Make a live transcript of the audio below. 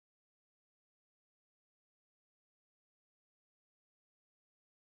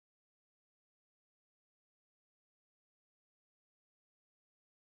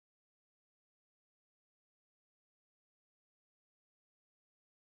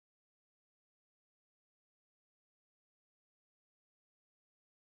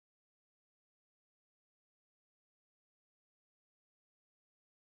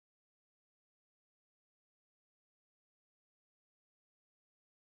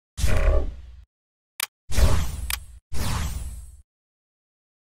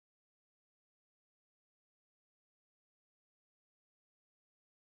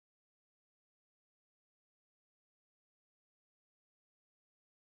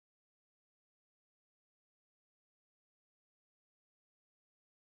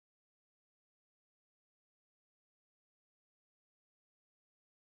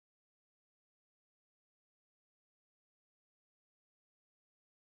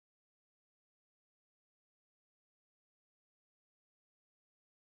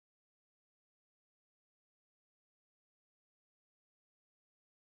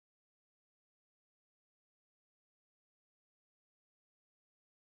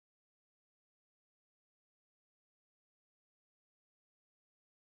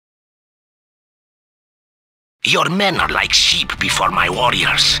Your men are like sheep before my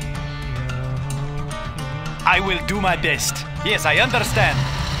warriors. I will do my best. Yes, I understand.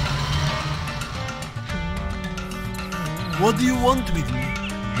 What do you want with me?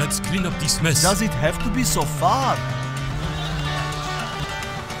 Let's clean up this mess. Does it have to be so far?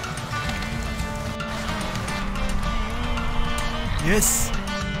 Yes.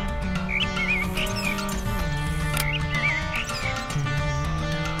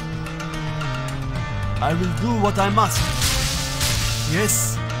 I will do what I must.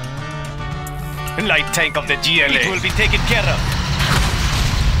 Yes. Light tank of the GLA. It will be taken care of.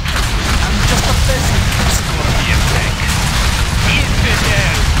 I'm just a peasant. Scorpion tank.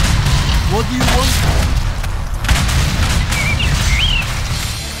 Infidel. What do you want?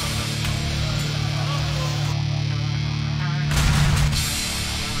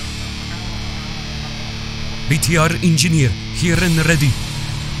 BTR engineer, here and ready.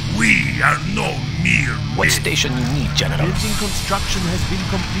 We are no mere What men. station you need, General? Building construction has been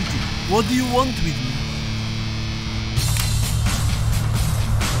completed. What do you want with me?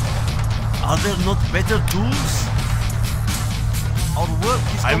 Are there not better tools? Our work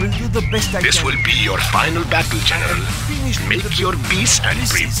is I will do the best I This can. will be your final battle, General. Finished with Make the your building. peace and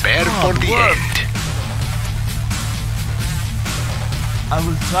This is prepare for hard the work. end. I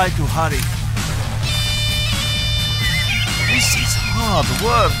will try to hurry. This is hard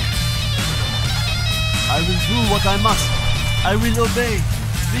work. I will do what I must. I will obey.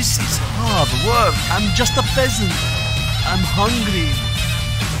 This is hard work. I'm just a peasant. I'm hungry.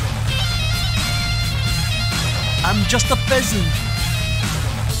 I'm just a peasant.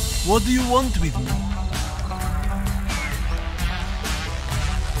 What do you want with me?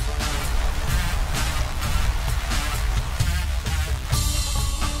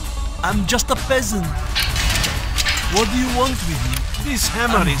 I'm just a peasant. What do you want with me? This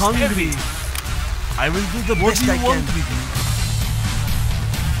hammer is hungry. I will do the best I can. What do you want with me?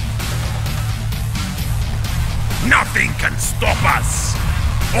 Nothing can stop us.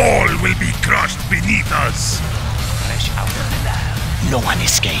 All will be crushed beneath us. Fresh out of the lab. No one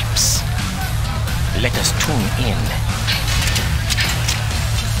escapes. Let us tune in.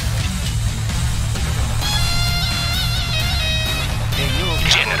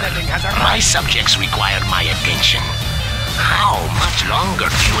 General, my subjects require my attention. How much longer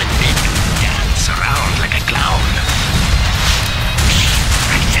do you intend to dance around like a clown?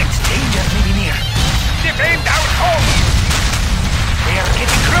 I sense danger maybe near. Defend our home. They are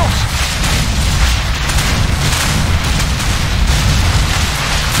getting close.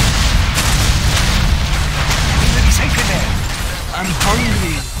 We will be safe in there. I'm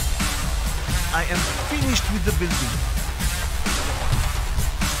hungry. I am finished with the building.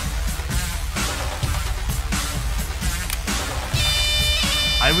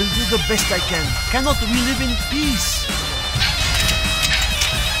 I will do the best I can. Cannot we live in peace?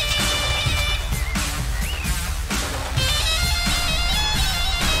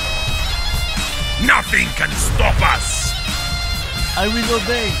 Nothing can stop us. I will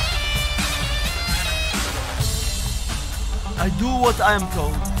obey. I do what I am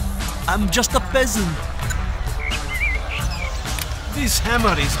told. I'm just a peasant. This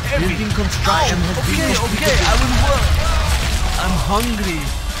hammer is heavy. Building construction has been completed. Okay, I will work. I'm hungry.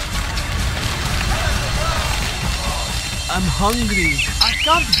 I'm hungry. I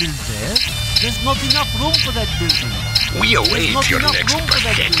can't build there. There's not enough room for that building. We await not your enough next room for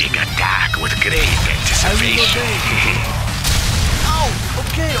that pathetic building. attack with great I will anticipation. obey. Ow!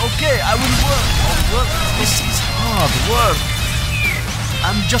 Okay, I will work. I'll work. This is hard work.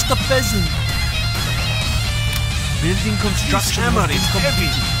 I'm just a peasant. Building construction hammer is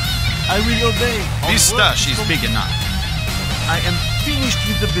heavy. I will obey. This stash is big enough. I am finished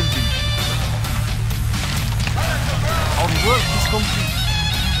with the building. Our work is complete.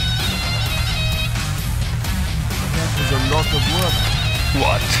 That was a lot of work.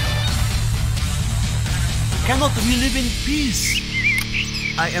 What? Cannot we live in peace?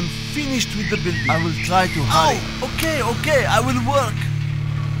 I am finished with the building. I will try to hurry. Okay, I will work.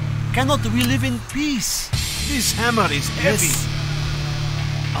 Cannot we live in peace? This hammer is heavy. Yes.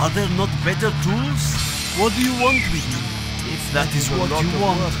 Are there not better tools? What do you want with me? If that is what you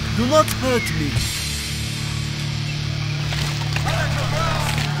want, do not hurt me.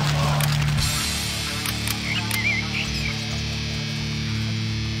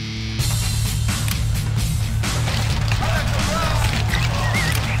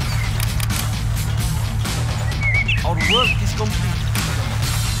 Our work is complete.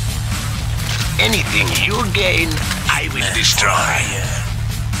 Anything you gain, I will destroy.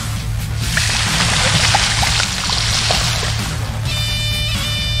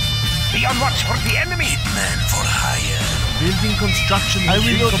 Be on watch for the enemy. Hitman for hire. Building construction. I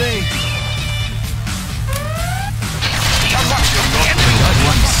will obey. Be on watch for the enemy.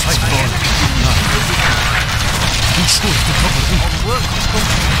 Be sure to cover me. Work is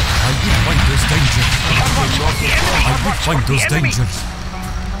complete. I will find those dangers. Be on watch for the enemy. I will find those dangers.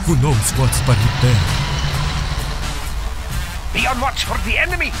 Who knows what's buried there? Be on watch for the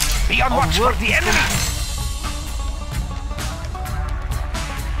enemy. Be on watch for the enemy.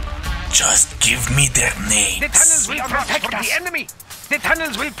 Just give me their names. The tunnels will protect us. The enemy. The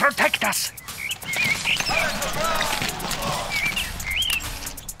tunnels will protect us.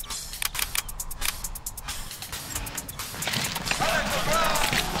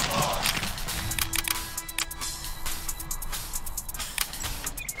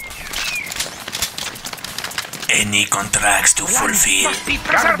 Any contracts to fulfill? Must be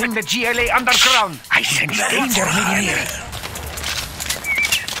preserving the GLA underground. I sense danger maybe near.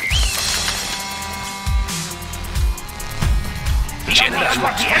 General,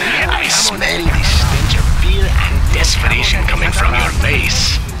 I smell the stench of fear and desperation coming from your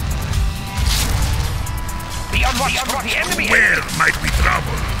base. Be on watch for the enemy. Where might we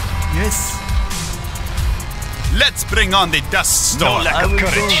travel? Yes. Let's bring on the dust storm. lack of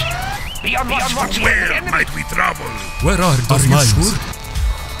courage. Be on watch for the Where enemy. might we travel? Where are those mines? Sure?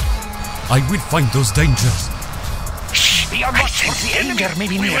 I will find those dangers. Be on watch for the enemy.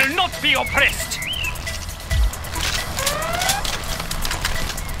 Maybe We near. will not be oppressed.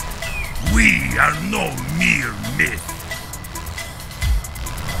 We are no mere myth.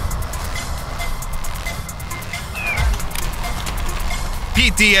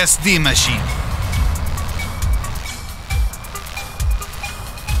 PTSD machine.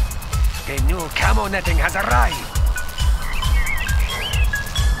 The new camo netting has arrived.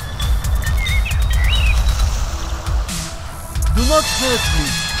 Do not hurt me.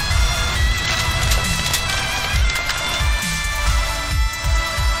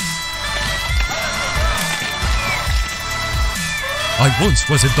 I once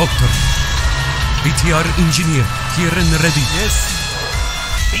was a doctor. BTR engineer, here and ready. Yes.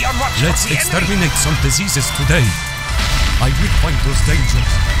 Be on watch Let's for the enemy. exterminate some diseases today. I will find those dangers.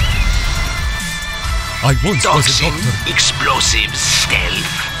 I once was a Toxin, doctor. explosives,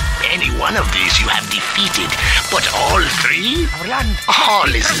 stealth. Any one of these you have defeated, but all three? Our land. All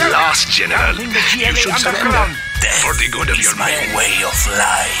is lost, General. You should surrender for the good of your my men. way of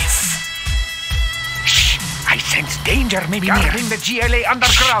life. Shh! I sense danger maybe near. Guarding the GLA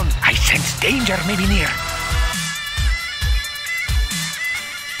underground. I sense danger maybe near.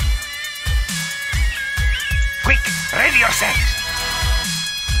 Quick, ready yourselves.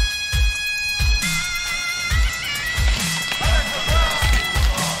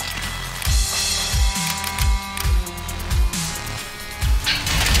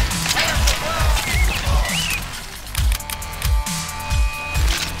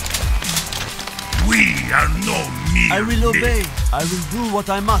 We are no mere I will obey. myth. I will do what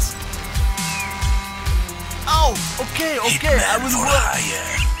I must. Ow! Okay, okay, I Hitman will for work. hire.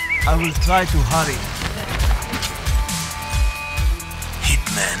 I will try to hurry.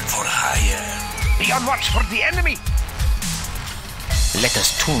 Hitman for hire. Be on watch for the enemy. Let us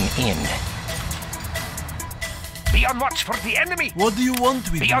tune in. Be on watch for the enemy. What do you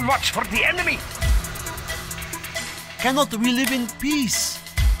want with Be me? on watch for the enemy. Cannot we live in peace?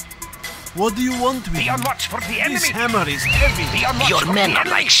 What do you want with Be me? on watch for the enemy. This hammer is heavy. Be on watch Your for men the are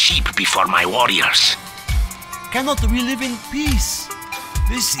enemy. like sheep before my warriors. Cannot we live in peace?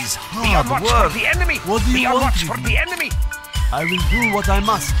 This is Be on hard watch work. for the enemy. What do Be you on want watch with for me? the enemy. I will do what I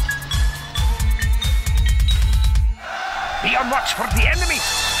must. Be on watch for the enemy.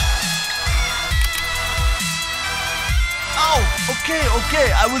 Ow! Okay,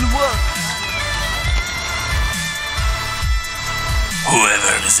 okay, I will work.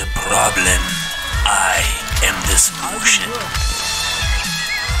 Whoever is a problem, I am the I solution. will work.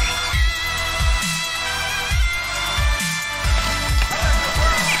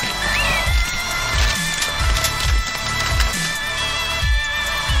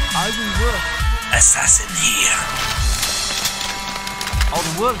 I will work. Assassin here. Our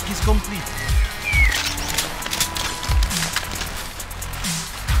work is complete.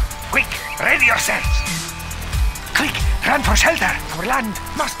 Quick, ready yourselves. Quick, run for shelter. Our land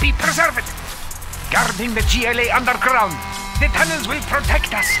must be preserved. Guarding the GLA underground. The tunnels will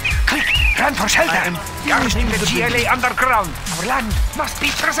protect us. Quick, run for shelter. I am finished Guarding with the the GLA building. underground. Our land must be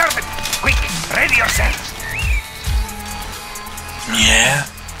preserved. Quick, ready yourselves. Yeah?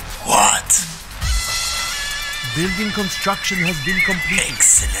 What? Building construction has been completed.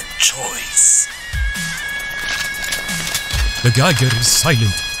 Excellent choice. The Geiger is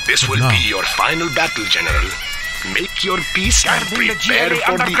silent. This will be your final battle, General. Make your peace and prepare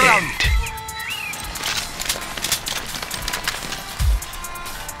for the end.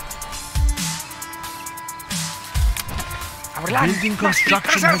 Our land Building must be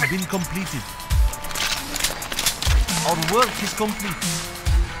construction has preserved. been completed. Our work is complete.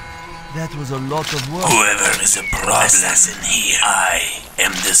 That was a lot of work. Whoever is a problem in here, I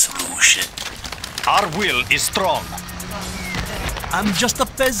am the solution. Our will is strong. I'm just a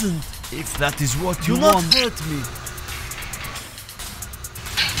peasant. If that is what you want. Do not hurt me.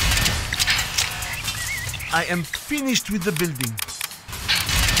 I am finished with the building.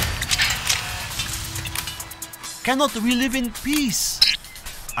 Cannot we live in peace?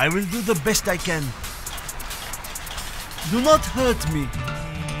 I will do the best I can. Do not hurt me.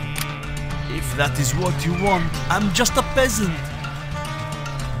 If that is what you want, I'm just a peasant.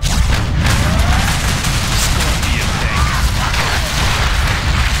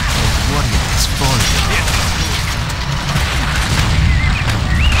 Warrior is falling.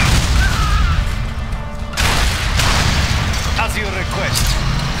 As you request.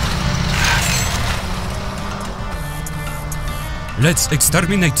 Let's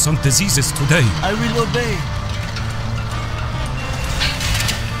exterminate some diseases today. I will obey.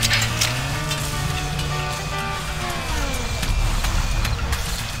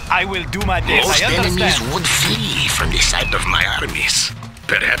 I will do my best. Most I enemies understand. would flee from the sight of my armies.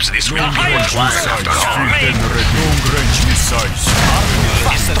 Perhaps this will be higher worthwhile after all. Long-range missiles.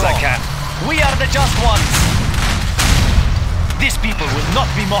 Fast as I can. We are the just ones. These people will not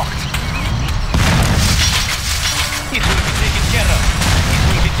be mocked. It will be taken care of. It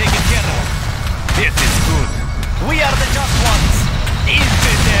will be taken care of. It is good. We are the just ones.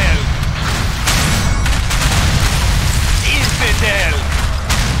 Infidel. Infidel.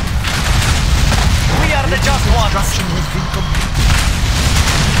 We are the just ones. Construction has been completed.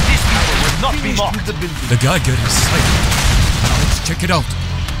 These people will not be Finished mocked. with the building. The Geiger is silent. Let's check it out.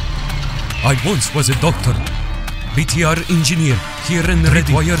 I once was a doctor. BTR engineer. Here in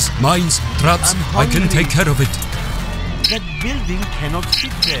ready. Wires, mines, traps. I can take care of it. That building cannot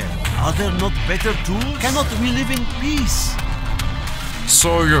fit there. Are there not better tools? Cannot we live in peace?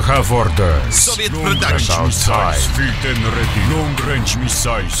 So you have orders. Soviet Long-range production. missiles fit and ready. Long-range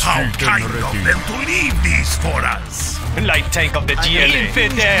missiles How fit kind and of ready. them to leave these for us. Light tank of the GLA.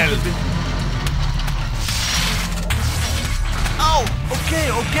 Infidel. Oh,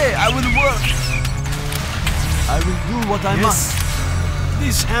 okay, I will work. I will do what I must.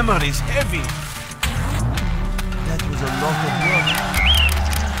 This hammer is heavy. That was a lot of work.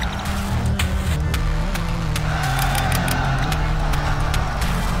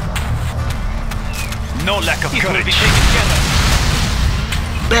 No lack of courage. It will be taken care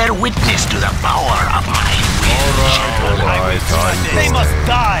of. Bear witness to the power of my will. They must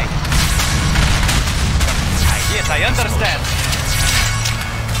die. Yes, I understand.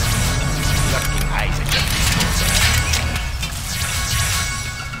 Lurking eyes at your disposal.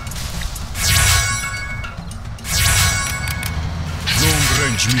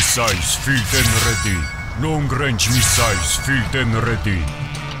 Long-range missiles fit and ready. Long-range missiles fit and ready.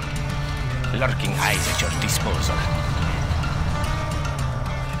 Lurking eyes at your disposal.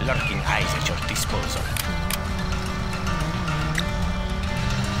 Lurking eyes at your disposal.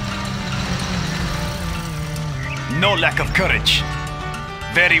 No lack of courage.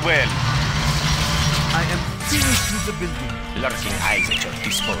 Very well. I am finished with the building. Lurking eyes at your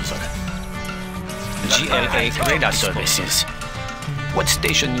disposal. GLA radar services. What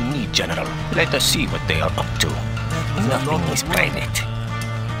station you need, General? Let us see what they are up to. Nothing is private.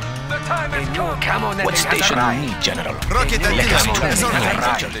 The time is come. What station you need, General? Rocket Let us artillery is see on what the is right.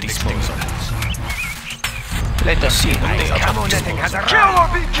 at your disposal. Let us see what they are Camo up netting has to. arrived. Kill or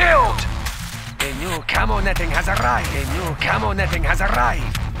be killed! The new camo netting has arrived. The new camo netting has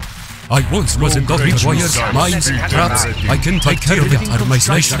arrived. I once was a doctor. Long-range Wires, missiles mines, fit and traps. ready. I can take care of it. Are my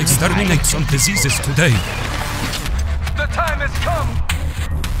slaves exterminate some diseases today? The time has come.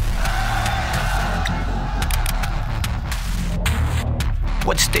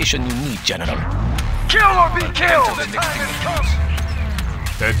 What station you need, General? Kill or be killed. The time has come.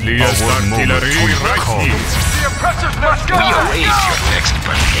 Deadliest artillery right here. The oppressors must go. We await your next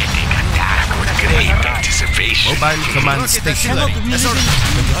pathetic attack with great anticipation. Mobile command station. Cannot we live in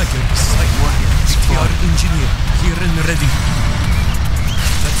The Geiger is silent. BTR engineer. Here and ready.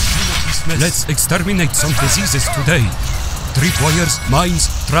 Let's exterminate some diseases today. Tripwires, mines,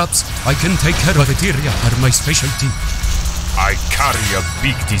 traps. I can take care of it. Bacteria are my specialty. I carry a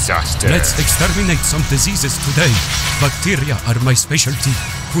big disaster. Let's exterminate some diseases today. Bacteria are my specialty.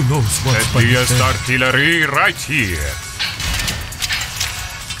 Who knows what's Deadliest artillery right here.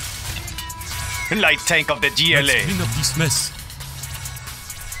 Light tank of the GLA. Let's clean up this mess.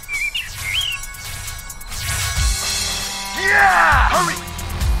 Yeah! Hurry!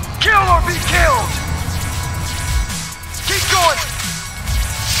 Kill or be killed! Keep going!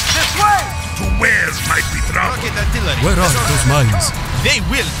 This way! To where might be trouble? Rocket artillery. Where are those mines? They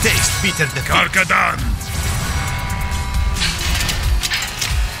will taste bitter defeat. Karkadan!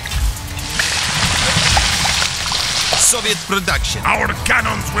 Soviet production. Our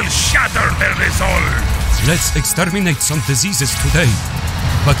cannons will shatter their resolve! Let's exterminate some diseases today.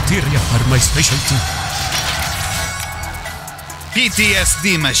 Bacteria are my specialty.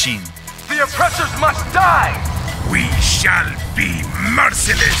 PTSD machine. The oppressors must die! We shall be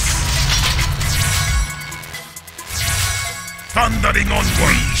merciless! Thundering onward,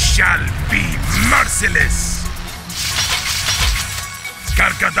 we shall be merciless!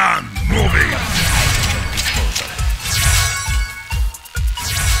 Karkadan, moving!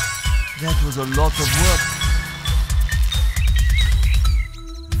 That was a lot of work.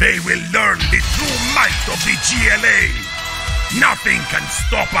 They will learn the true might of the GLA! Nothing can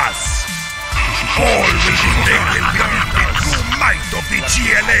stop us! All will be they will learn the true might of the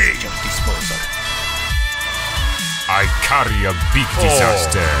GLA! I carry a big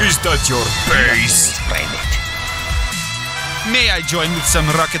disaster. Is that your base? May I join with some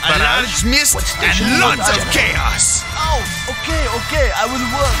rocket barrage, mist, and lots of chaos? Oh, okay, I will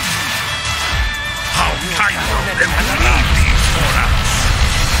work. How kind of them to leave these for us!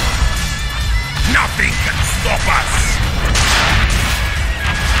 Nothing can stop us!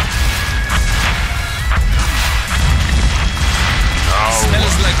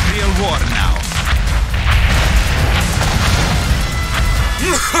 Smells like real war now.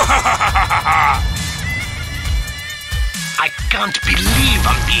 I can't believe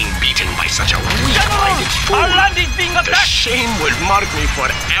I'm being beaten by such a weak-minded fool. Our land is being The attacked! shame will mark me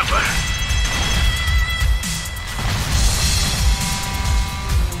forever.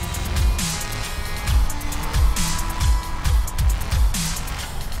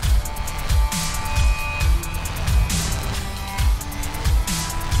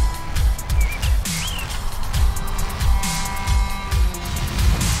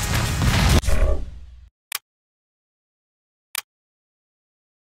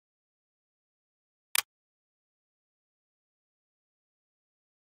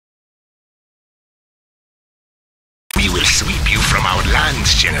 We will sweep you from our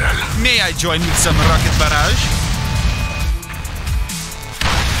lands, General. May I join with some rocket barrage?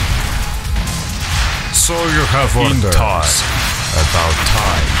 So you have orders. About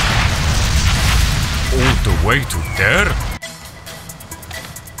time. All the way to there?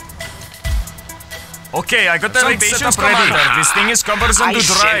 Okay, I got the rig set up ready. This thing is cumbersome I to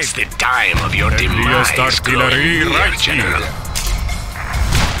drive. sense the time of your demise, Heaviest growing artillery near, right General. here.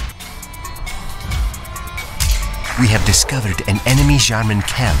 We have discovered an enemy Jarman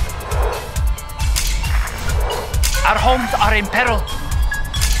camp. Our homes are in peril.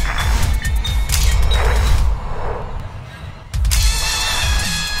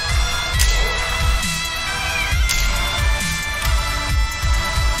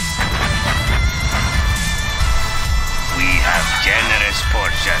 We have generous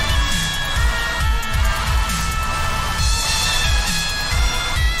portion.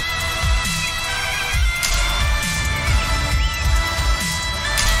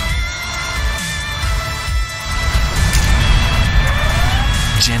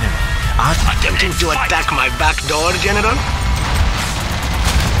 General, Attempting to attack my back door, General?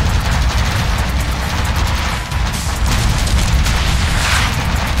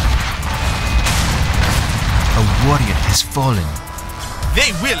 a warrior has fallen.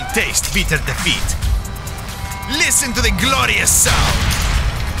 They will taste bitter defeat. Listen to the glorious sound.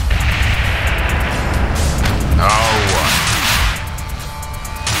 Now what?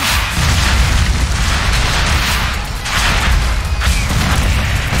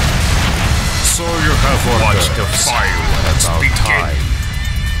 So you have orders. Watch the fireworks About begin. time.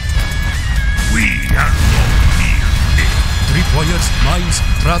 We are no mere men. Tripwires, mines,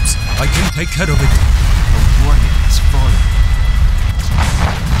 traps. I can take care of it. A warrior has fallen.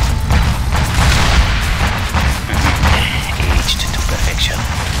 Aged to perfection.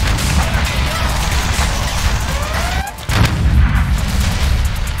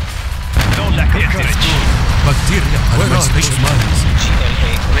 Those are cartridge. Bacteria are my special mines.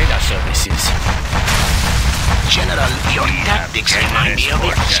 GLA radar services. General, your tactics remind me of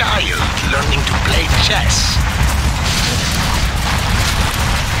a child learning to play chess.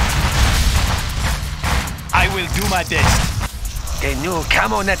 I will do my best. The new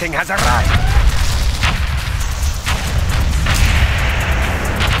camo netting has arrived.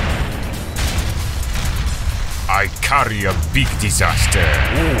 I carry a big disaster.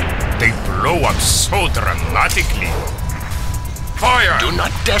 Ooh, they blow up so dramatically. Fire! Do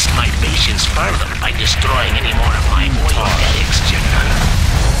not test my patience further by destroying any more of my oil derricks, General.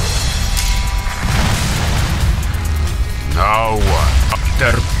 Now what?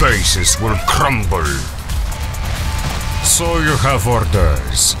 Their bases will crumble. So you have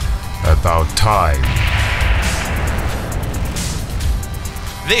orders. About time.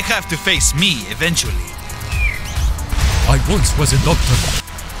 They have to face me eventually. I once was a doctor.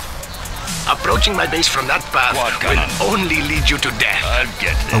 Approaching my base from that path will only lead you to death. I'll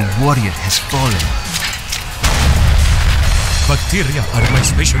get A warrior has fallen. Bacteria are my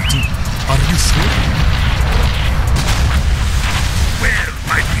specialty. Are you sure? Where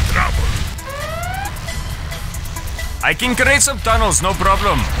might be trouble? I can create some tunnels, no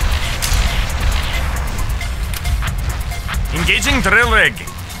problem. Engaging drill rig.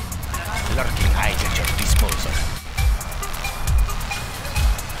 Lurking eyes at your disposal.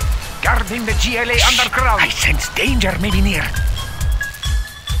 Guarding the GLA underground. I sense danger may be near.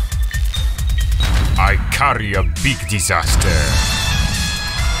 I carry a big disaster.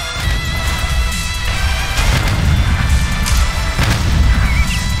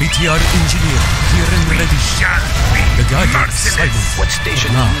 BTR engineer, here and ready. The guardian is silent. What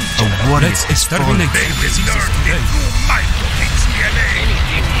station Now, do you need, General? let's exterminate They will diseases learn the today. true might of the GLA.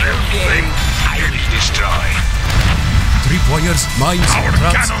 Anything you gain, I will destroy. Tripwires, mines, Our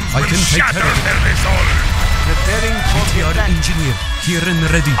traps, cannons I will can take shatter care of it. their resolve. Preparing for the BTR attack. engineer, here and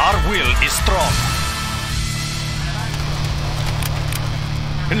ready. Our will is strong.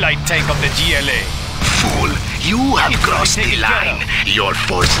 Light tank of the GLA. Fool, you have It will crossed be the taken care line. Your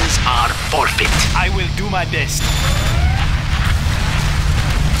forces are forfeit. I will do my best.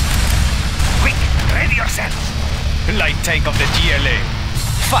 Quick, ready yourself. Light tank of the GLA.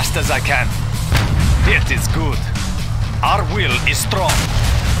 Fast as I can. It is good. Our will is strong.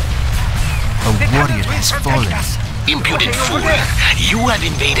 A warrior has fallen. Impudent fool, you have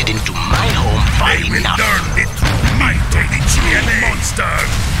invaded into my home far They will enough. learn the true might of the GLA. Monster.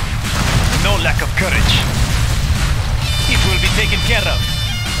 No lack of courage. It will be taken care of.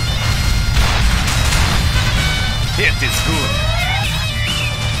 It is good.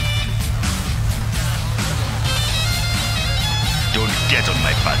 Don't get on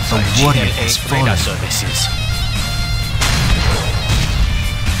my bad side. A warrior GLA has radar fallen. services.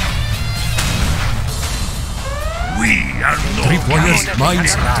 We are no Tripwires, cowards.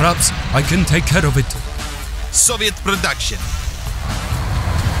 mines, traps, I can take care of it. Soviet production.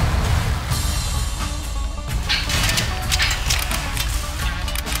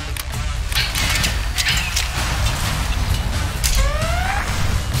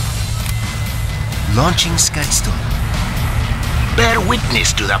 Launching Skydstorm. Bear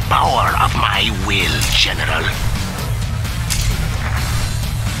witness to the power of my will, General.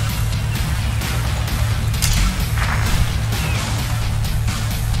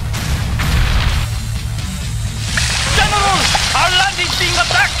 General! Our land is being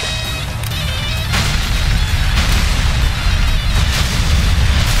attacked!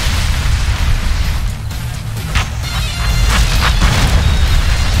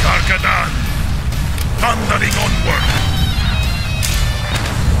 Karkadan, thundering onward.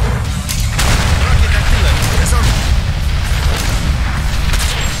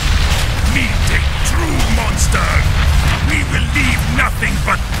 Meet a true monster. We will leave nothing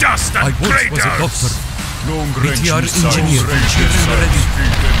but dust I and once craters. was a doctor. Long range BTR missiles, engineer, range here and missiles, ready.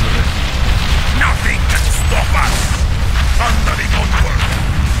 fit and ready. Nothing can stop us. Thundering onward.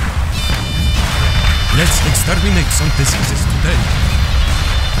 Let's exterminate some diseases today.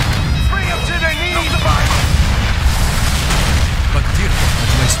 Bring them to their knees. Bacteria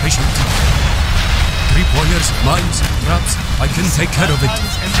are my specialty. Tripwires, mines, traps, I can take care of it.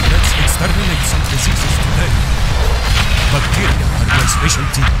 Let's exterminate some diseases today. Bacteria are my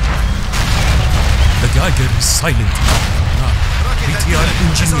specialty. The Geiger is silent. Now, BTR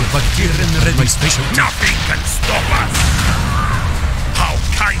engineer, bacteria ready. My specialty. Nothing can stop us. How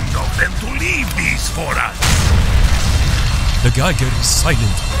kind of them to leave these for us. The Geiger is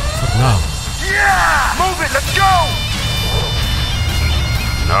silent for now. Yeah! Move it, let's go!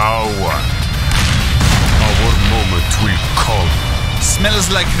 Now what? Our moment will come.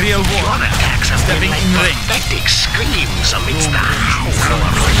 Smells like real war. Your attacks have been Stepping like in range. pathetic screams amidst the howl of a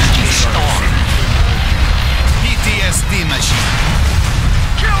raging storm. PTSD machine.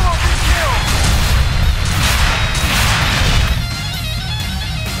 Kill or be killed!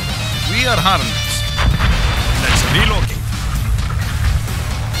 We are harmless. Let's relocate.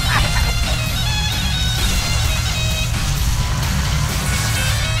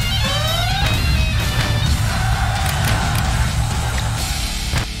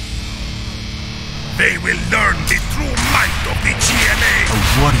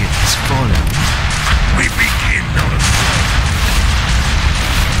 warrior has fallen. We begin our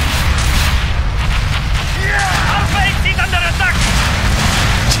Our base is under attack!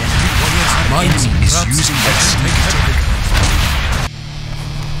 Mines, Enemy is traps, using I their can take care of it.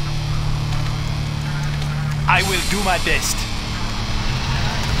 I will do my best.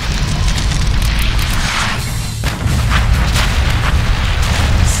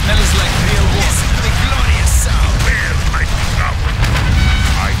 Smells like real war. Listen to the glorious sound. where my trouble.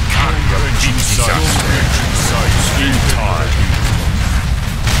 I carry a big size in time.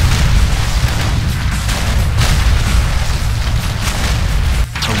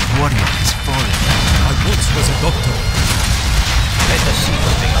 A warrior has fallen. I once was a doctor. Let us see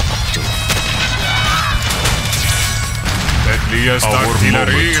what they are up to. Deadliest Our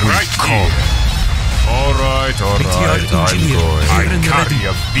artillery moment will right come. here. Alright, PTR I'm engineer, going. here I and carry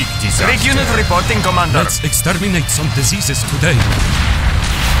ready. a big disaster. Big unit reporting, Commander. Let's exterminate some diseases today.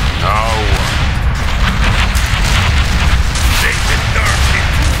 Now, They will learn the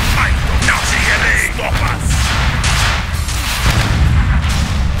true might of GLA. Stop us.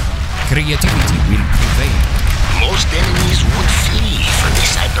 Creativity will prevail. Most enemies would flee from the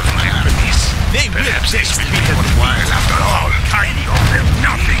sight of my armies. They will Perhaps this taste will be worthwhile after all. Kind of them.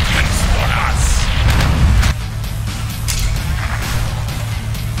 Nothing can stop us.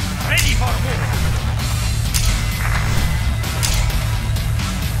 Ready for war.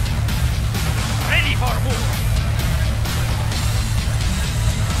 Ready for war.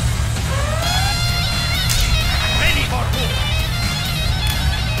 Ready for war.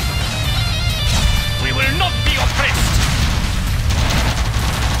 We will not be oppressed.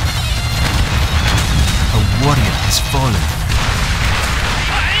 A warrior has fallen.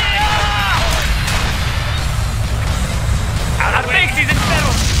 Our base is in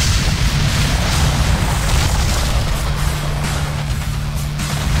peril.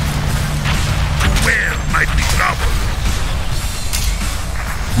 Where might be trouble?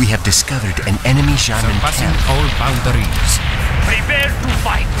 We have discovered an enemy shaman Surpassing camp. all boundaries. Prepare to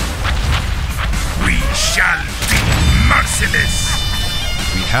fight. We shall be merciless.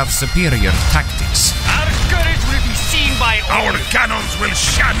 We have superior tactics. Our courage will be seen by all. Our cannons will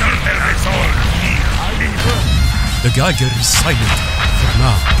shatter their resolve here. The Geiger is silent for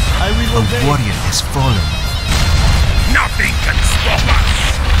now. A warrior has fallen. Nothing can stop us.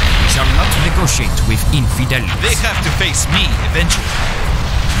 We shall not negotiate with infidels. They have to face me eventually.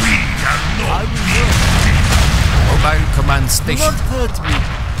 We are no Mobile command station. hurt me.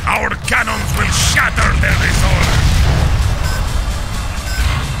 Our cannons will shatter their resolve.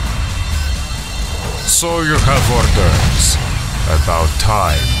 so you have orders. About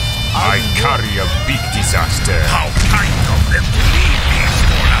time. I carry a big disaster. How kind of them to leave these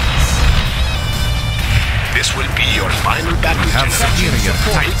for us. This will be your final battle. We have superior With your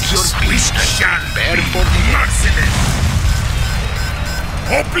tactics. We peace shall prepare be for the merciless.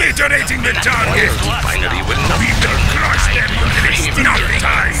 Obliterating the target. Loyalty finery will not We will crush them. There is nothing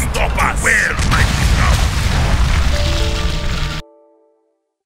to stop us. Where might be trouble?